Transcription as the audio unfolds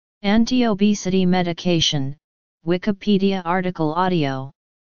Anti-obesity medication, Wikipedia article audio.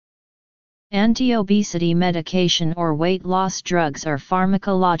 Anti-obesity medication or weight loss drugs are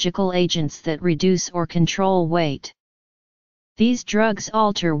pharmacological agents that reduce or control weight. These drugs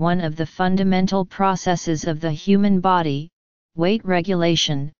alter one of the fundamental processes of the human body, weight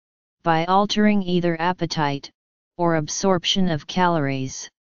regulation, by altering either appetite or absorption of calories.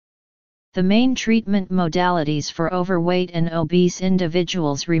 The main treatment modalities for overweight and obese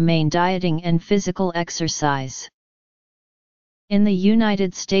individuals remain dieting and physical exercise. In the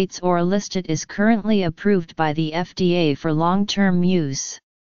United States, Orlistat is currently approved by the FDA for long-term use.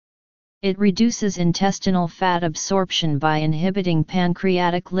 It reduces intestinal fat absorption by inhibiting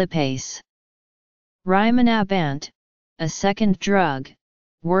pancreatic lipase. Rimonabant, a second drug,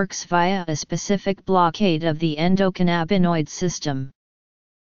 works via a specific blockade of the endocannabinoid system.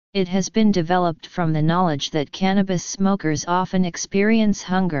 It has been developed from the knowledge that cannabis smokers often experience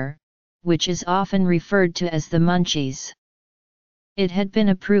hunger, which is often referred to as the munchies. It had been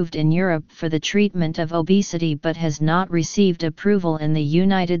approved in Europe for the treatment of obesity but has not received approval in the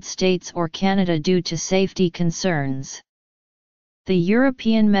United States or Canada due to safety concerns. The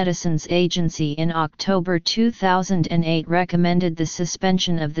European Medicines Agency in October 2008 recommended the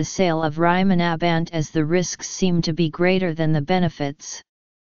suspension of the sale of Rimonabant as the risks seem to be greater than the benefits.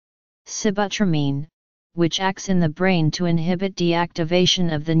 Sibutramine, which acts in the brain to inhibit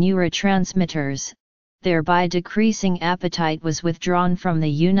deactivation of the neurotransmitters, thereby decreasing appetite, was withdrawn from the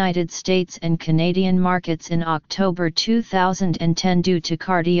United States and Canadian markets in October 2010 due to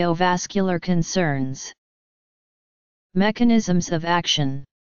cardiovascular concerns. Mechanisms of action.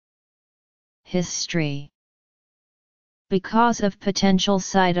 History. Because of potential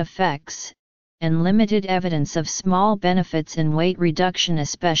side effects and limited evidence of small benefits in weight reduction,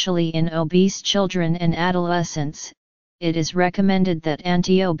 especially in obese children and adolescents, it is recommended that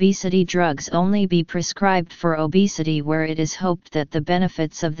anti-obesity drugs only be prescribed for obesity where it is hoped that the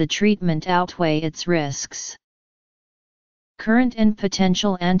benefits of the treatment outweigh its risks. Current and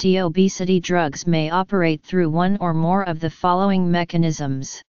potential anti-obesity drugs may operate through one or more of the following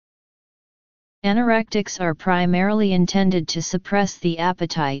mechanisms. Anorectics are primarily intended to suppress the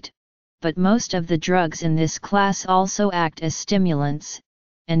appetite, but most of the drugs in this class also act as stimulants,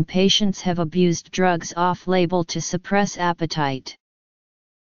 and patients have abused drugs off-label to suppress appetite.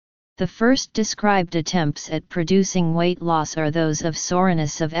 The first described attempts at producing weight loss are those of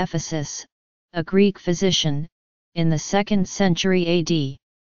Soranus of Ephesus, a Greek physician, in the 2nd century AD.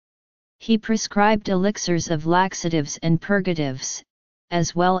 He prescribed elixirs of laxatives and purgatives,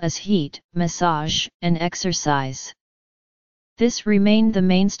 as well as heat, massage, and exercise. This remained the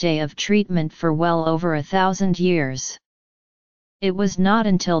mainstay of treatment for well over 1,000 years. It was not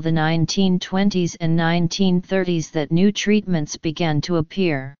until the 1920s and 1930s that new treatments began to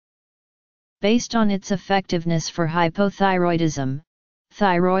appear. Based on its effectiveness for hypothyroidism,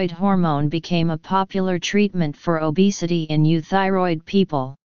 thyroid hormone became a popular treatment for obesity in euthyroid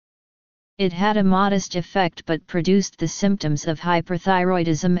people. It had a modest effect but produced the symptoms of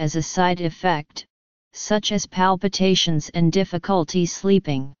hyperthyroidism as a side effect, such as palpitations and difficulty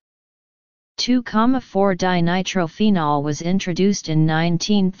sleeping. 2,4-dinitrophenol was introduced in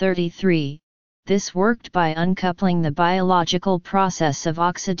 1933. This worked by uncoupling the biological process of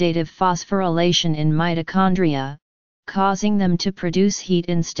oxidative phosphorylation in mitochondria, causing them to produce heat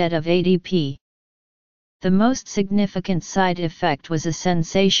instead of ADP. The most significant side effect was a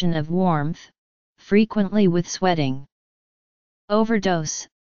sensation of warmth, frequently with sweating. Overdose,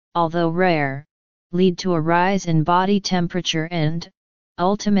 although rare, lead to a rise in body temperature and,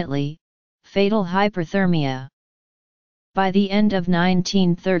 ultimately, fatal hyperthermia. By the end of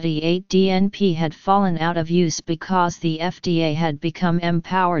 1938, DNP had fallen out of use because the FDA had become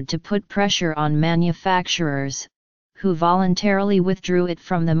empowered to put pressure on manufacturers, who voluntarily withdrew it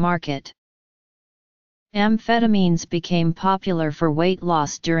from the market. Amphetamines became popular for weight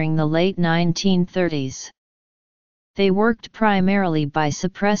loss during the late 1930s. They worked primarily by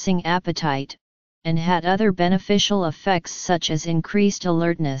suppressing appetite, and had other beneficial effects such as increased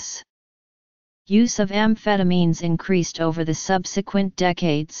alertness. Use of amphetamines increased over the subsequent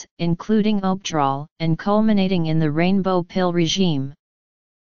decades, including Optrol, and culminating in the rainbow pill regime.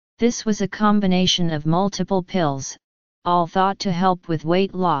 This was a combination of multiple pills, all thought to help with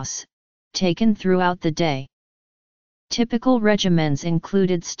weight loss, taken throughout the day. Typical regimens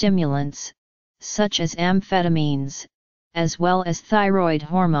included stimulants, such as amphetamines, as well as thyroid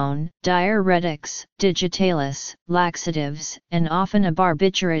hormone, diuretics, digitalis, laxatives, and often a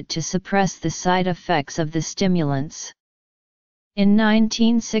barbiturate to suppress the side effects of the stimulants. In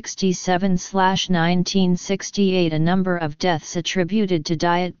 1967–1968 a number of deaths attributed to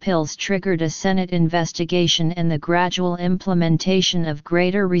diet pills triggered a Senate investigation and the gradual implementation of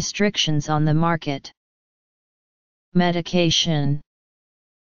greater restrictions on the market. Medication.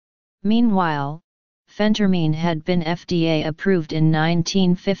 Meanwhile, phentermine had been FDA approved in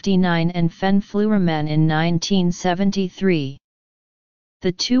 1959 and fenfluramine in 1973.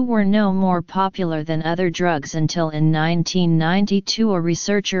 The two were no more popular than other drugs until in 1992 a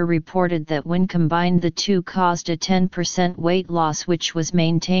researcher reported that when combined the two caused a 10% weight loss which was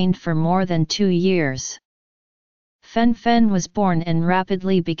maintained for more than 2 years. Fen-phen was born and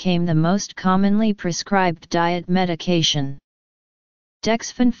rapidly became the most commonly prescribed diet medication.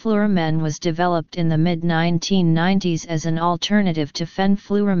 Dexfenfluramine was developed in the mid-1990s as an alternative to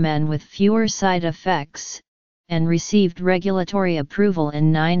fenfluramine with fewer side effects, and received regulatory approval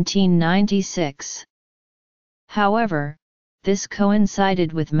in 1996. However, this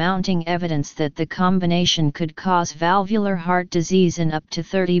coincided with mounting evidence that the combination could cause valvular heart disease in up to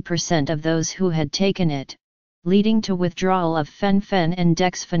 30% of those who had taken it, leading to withdrawal of fen-phen and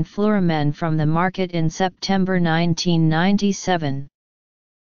dexfenfluramine from the market in September 1997.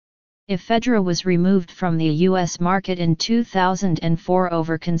 Ephedra was removed from the U.S. market in 2004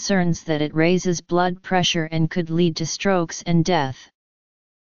 over concerns that it raises blood pressure and could lead to strokes and death.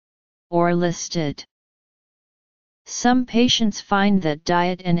 Orlistat. Some patients find that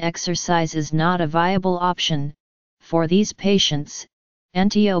diet and exercise is not a viable option. For these patients,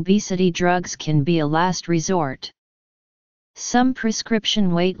 anti-obesity drugs can be a last resort. Some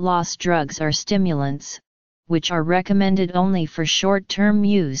prescription weight loss drugs are stimulants, which are recommended only for short-term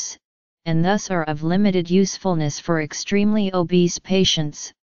use, and thus are of limited usefulness for extremely obese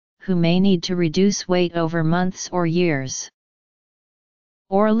patients, who may need to reduce weight over months or years.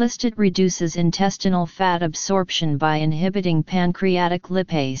 Orlistat reduces intestinal fat absorption by inhibiting pancreatic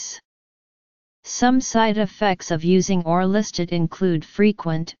lipase. Some side effects of using orlistat include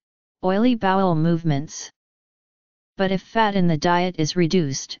frequent, oily bowel movements. But if fat in the diet is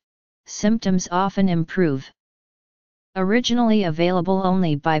reduced, symptoms often improve. Originally available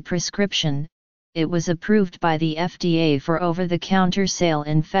only by prescription, it was approved by the FDA for over-the-counter sale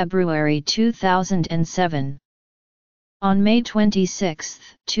in February 2007. On May 26,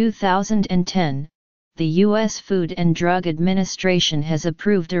 2010, the U.S. Food and Drug Administration has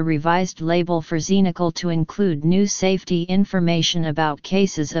approved a revised label for Xenical to include new safety information about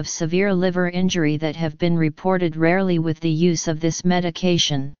cases of severe liver injury that have been reported rarely with the use of this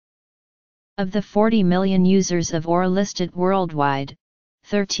medication. Of the 40 million users of orlistat worldwide,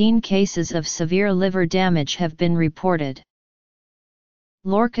 13 cases of severe liver damage have been reported.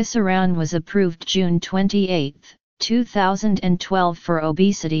 Lorcaserin was approved June 28, 2012 for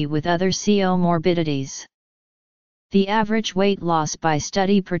obesity with other comorbidities. The average weight loss by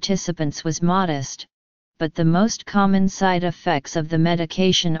study participants was modest, but the most common side effects of the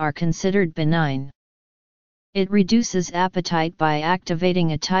medication are considered benign. It reduces appetite by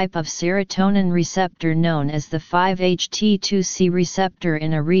activating a type of serotonin receptor known as the 5-HT2C receptor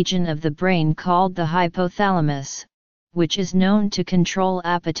in a region of the brain called the hypothalamus, which is known to control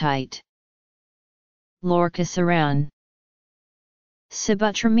appetite. Lorcaserin.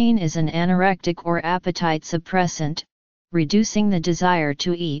 Sibutramine is an anorectic or appetite suppressant, reducing the desire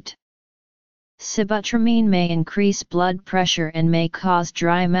to eat. Sibutramine may increase blood pressure and may cause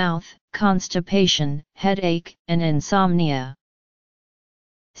dry mouth, constipation, headache, and insomnia.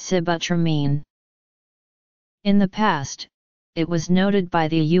 Sibutramine. In the past, it was noted by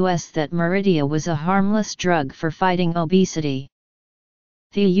the U.S. that Meridia was a harmless drug for fighting obesity.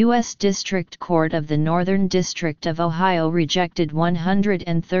 The U.S. District Court of the Northern District of Ohio rejected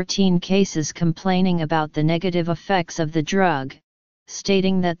 113 cases complaining about the negative effects of the drug,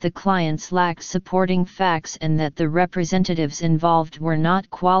 stating that the clients lacked supporting facts and that the representatives involved were not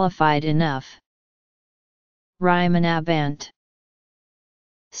qualified enough. Rimonabant.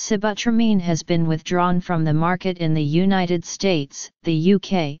 Sibutramine has been withdrawn from the market in the United States, the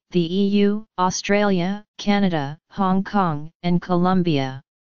UK, the EU, Australia, Canada, Hong Kong, and Colombia.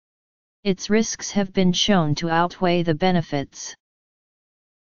 Its risks have been shown to outweigh the benefits.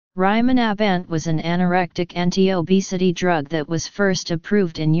 Rimonabant was an anorectic anti-obesity drug that was first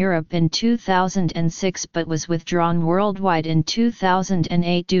approved in Europe in 2006 but was withdrawn worldwide in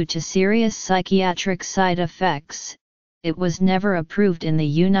 2008 due to serious psychiatric side effects. It was never approved in the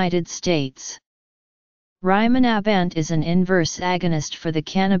United States. Rimonabant is an inverse agonist for the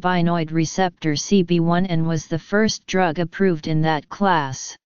cannabinoid receptor CB1 and was the first drug approved in that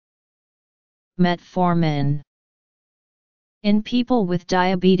class. Metformin. In people with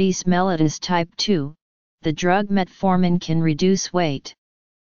diabetes mellitus type 2, the drug metformin can reduce weight.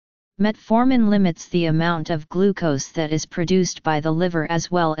 Metformin limits the amount of glucose that is produced by the liver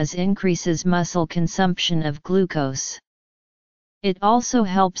as well as increases muscle consumption of glucose. It also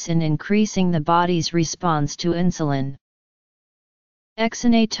helps in increasing the body's response to insulin.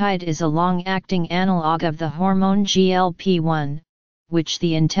 Exenatide is a long-acting analog of the hormone GLP-1, which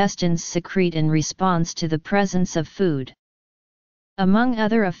the intestines secrete in response to the presence of food. Among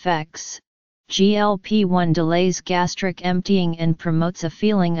other effects, GLP-1 delays gastric emptying and promotes a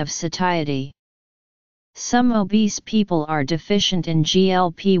feeling of satiety. Some obese people are deficient in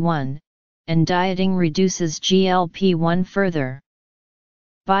GLP-1, and dieting reduces GLP-1 further.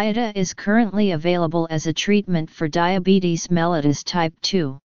 Byetta is currently available as a treatment for diabetes mellitus type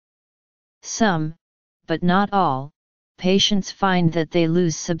 2. Some, but not all, patients find that they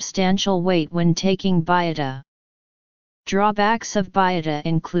lose substantial weight when taking Byetta. Drawbacks of Byetta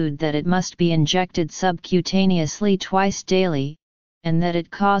include that it must be injected subcutaneously twice daily, and that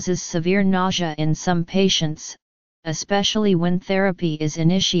it causes severe nausea in some patients, especially when therapy is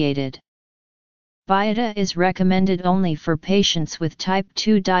initiated. Byetta is recommended only for patients with type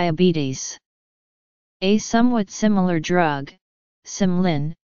 2 diabetes. A somewhat similar drug,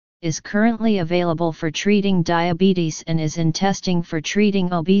 Simlin, is currently available for treating diabetes and is in testing for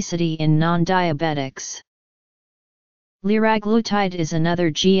treating obesity in non-diabetics. Liraglutide is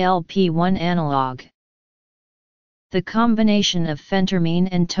another GLP-1 analog. The combination of phentermine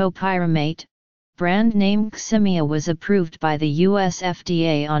and topiramate, brand name Ximia, was approved by the US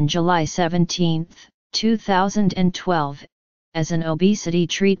FDA on July 17, 2012, as an obesity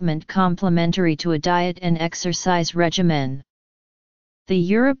treatment complementary to a diet and exercise regimen. The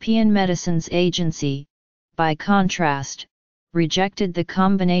European Medicines Agency, by contrast, rejected the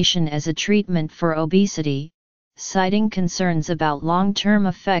combination as a treatment for obesity, citing concerns about long-term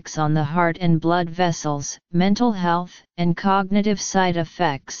effects on the heart and blood vessels, mental health, and cognitive side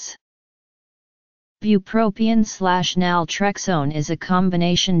effects. Bupropion/naltrexone is a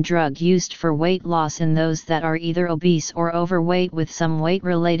combination drug used for weight loss in those that are either obese or overweight with some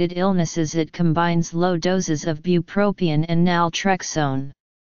weight-related illnesses. It combines low doses of bupropion and naltrexone.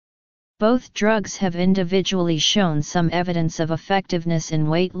 Both drugs have individually shown some evidence of effectiveness in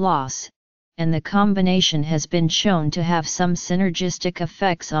weight loss, and the combination has been shown to have some synergistic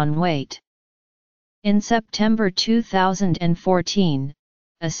effects on weight. In September 2014,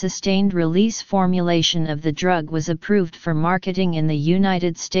 a sustained-release formulation of the drug was approved for marketing in the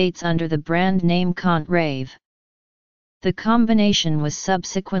United States under the brand name Contrave. The combination was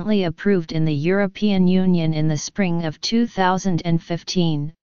subsequently approved in the European Union in the spring of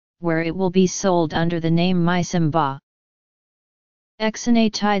 2015, where it will be sold under the name Mysimba.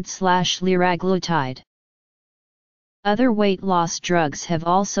 Exenatide/liraglutide. Other weight loss drugs have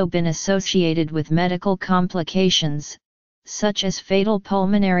also been associated with medical complications, such as fatal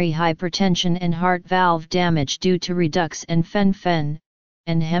pulmonary hypertension and heart valve damage due to Redux and fen-phen,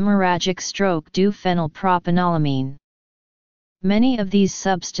 and hemorrhagic stroke due phenylpropanolamine. Many of these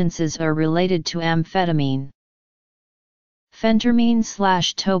substances are related to amphetamine.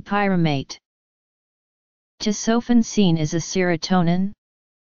 Phentermine/topiramate. Tisofensine is a serotonin,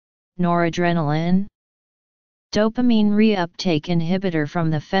 noradrenaline, dopamine reuptake inhibitor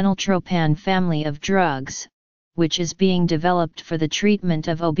from the phenyltropane family of drugs, which is being developed for the treatment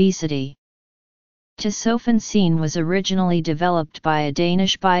of obesity. Tisofensine was originally developed by a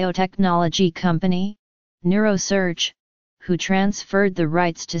Danish biotechnology company, Neurosurge, who transferred the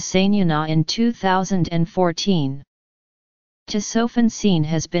rights to Sanyuna in 2014. Tisofensine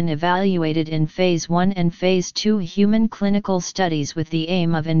has been evaluated in Phase 1 and Phase 2 human clinical studies with the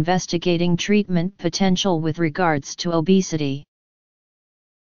aim of investigating treatment potential with regards to obesity.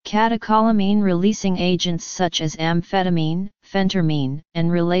 Catecholamine-releasing agents such as amphetamine, phentermine,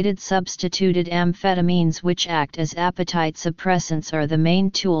 and related substituted amphetamines which act as appetite suppressants are the main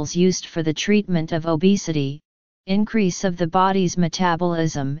tools used for the treatment of obesity, increase of the body's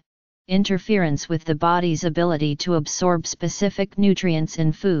metabolism, interference with the body's ability to absorb specific nutrients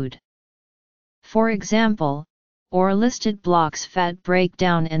in food. For example, orlisted blocks fat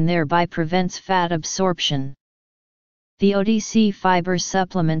breakdown and thereby prevents fat absorption. The OTC fiber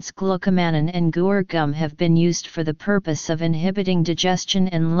supplements glucomannan and guar gum have been used for the purpose of inhibiting digestion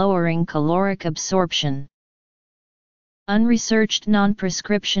and lowering caloric absorption. Unresearched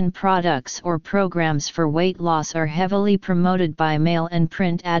non-prescription products or programs for weight loss are heavily promoted by mail and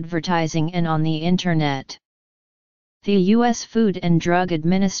print advertising and on the Internet. The U.S. Food and Drug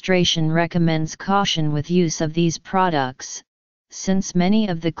Administration recommends caution with use of these products, since many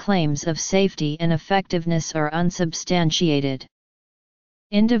of the claims of safety and effectiveness are unsubstantiated.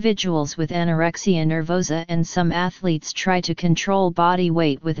 Individuals with anorexia nervosa and some athletes try to control body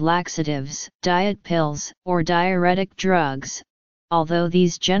weight with laxatives, diet pills, or diuretic drugs, although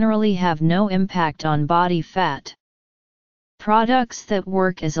these generally have no impact on body fat. Products that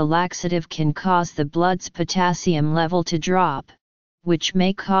work as a laxative can cause the blood's potassium level to drop, which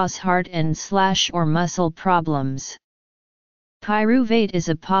may cause heart and/or muscle problems. Pyruvate is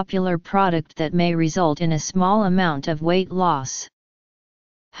a popular product that may result in a small amount of weight loss.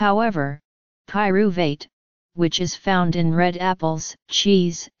 However, pyruvate, which is found in red apples,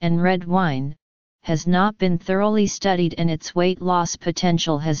 cheese, and red wine, has not been thoroughly studied and its weight loss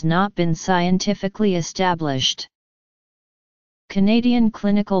potential has not been scientifically established. Canadian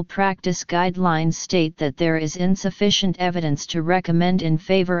clinical practice guidelines state that there is insufficient evidence to recommend in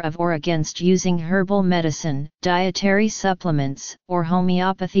favor of or against using herbal medicine, dietary supplements, or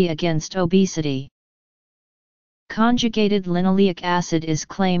homeopathy against obesity. Conjugated linoleic acid is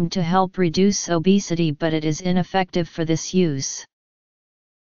claimed to help reduce obesity, but it is ineffective for this use.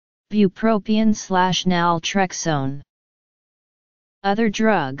 Bupropion/naltrexone. Other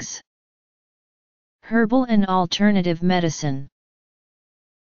drugs. Herbal and alternative medicine.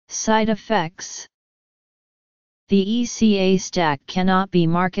 Side effects. The ECA stack cannot be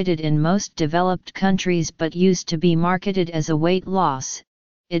marketed in most developed countries but used to be marketed as a weight loss.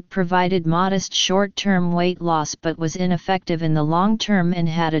 It provided modest short-term weight loss but was ineffective in the long term and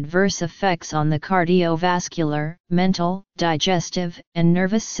had adverse effects on the cardiovascular, mental, digestive, and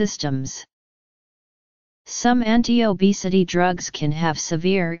nervous systems. Some anti-obesity drugs can have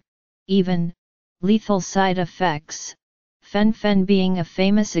severe, even lethal side effects, fen-phen being a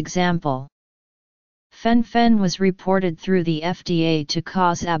famous example. Fen-phen was reported through the FDA to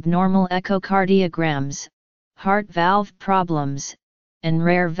cause abnormal echocardiograms, heart valve problems, and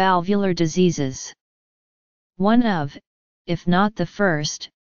rare valvular diseases. One of, if not the first,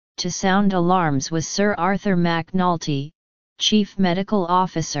 to sound alarms was Sir Arthur McNulty, Chief Medical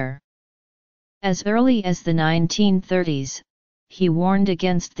Officer. As early as the 1930s, he warned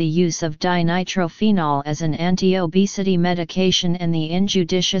against the use of dinitrophenol as an anti-obesity medication and the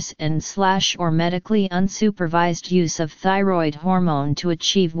injudicious and/or medically unsupervised use of thyroid hormone to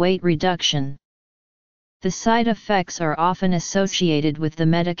achieve weight reduction. The side effects are often associated with the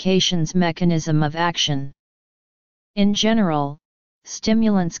medication's mechanism of action. In general,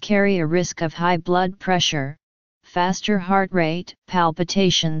 stimulants carry a risk of high blood pressure, faster heart rate,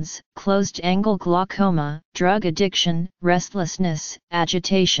 palpitations, closed-angle glaucoma, drug addiction, restlessness,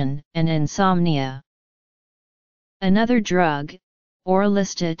 agitation, and insomnia. Another drug,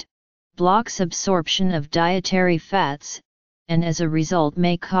 orlistat, blocks absorption of dietary fats, and as a result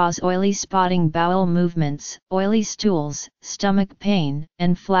may cause oily spotting bowel movements, oily stools, stomach pain,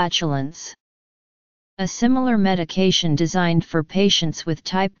 and flatulence. A similar medication designed for patients with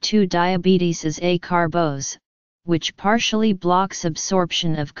type 2 diabetes is acarbose, which partially blocks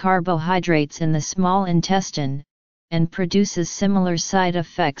absorption of carbohydrates in the small intestine, and produces similar side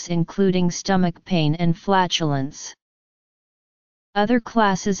effects including stomach pain and flatulence. Other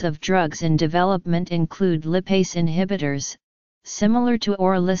classes of drugs in development include lipase inhibitors, similar to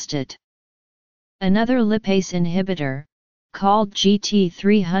orlistat. Another lipase inhibitor, called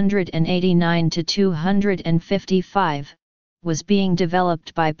GT389-255, was being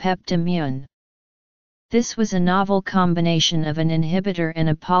developed by Peptimune. This was a novel combination of an inhibitor and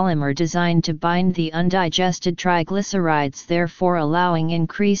a polymer designed to bind the undigested triglycerides, therefore allowing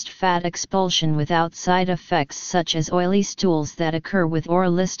increased fat expulsion without side effects such as oily stools that occur with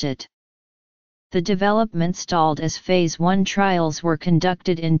orlistat. The development stalled as Phase 1 trials were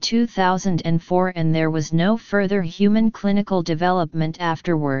conducted in 2004 and there was no further human clinical development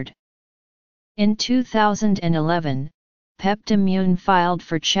afterward. In 2011, Peptimune filed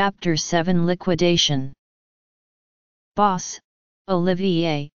for Chapter 7 liquidation. Boss,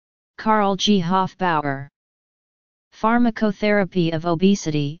 Olivier, Carl G. Hofbauer. Pharmacotherapy of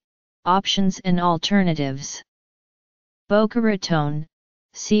obesity, options and alternatives. Boca Raton,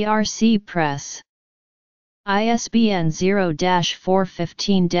 CRC Press. ISBN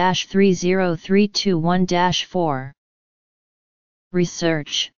 0-415-30321-4.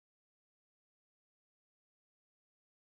 Research.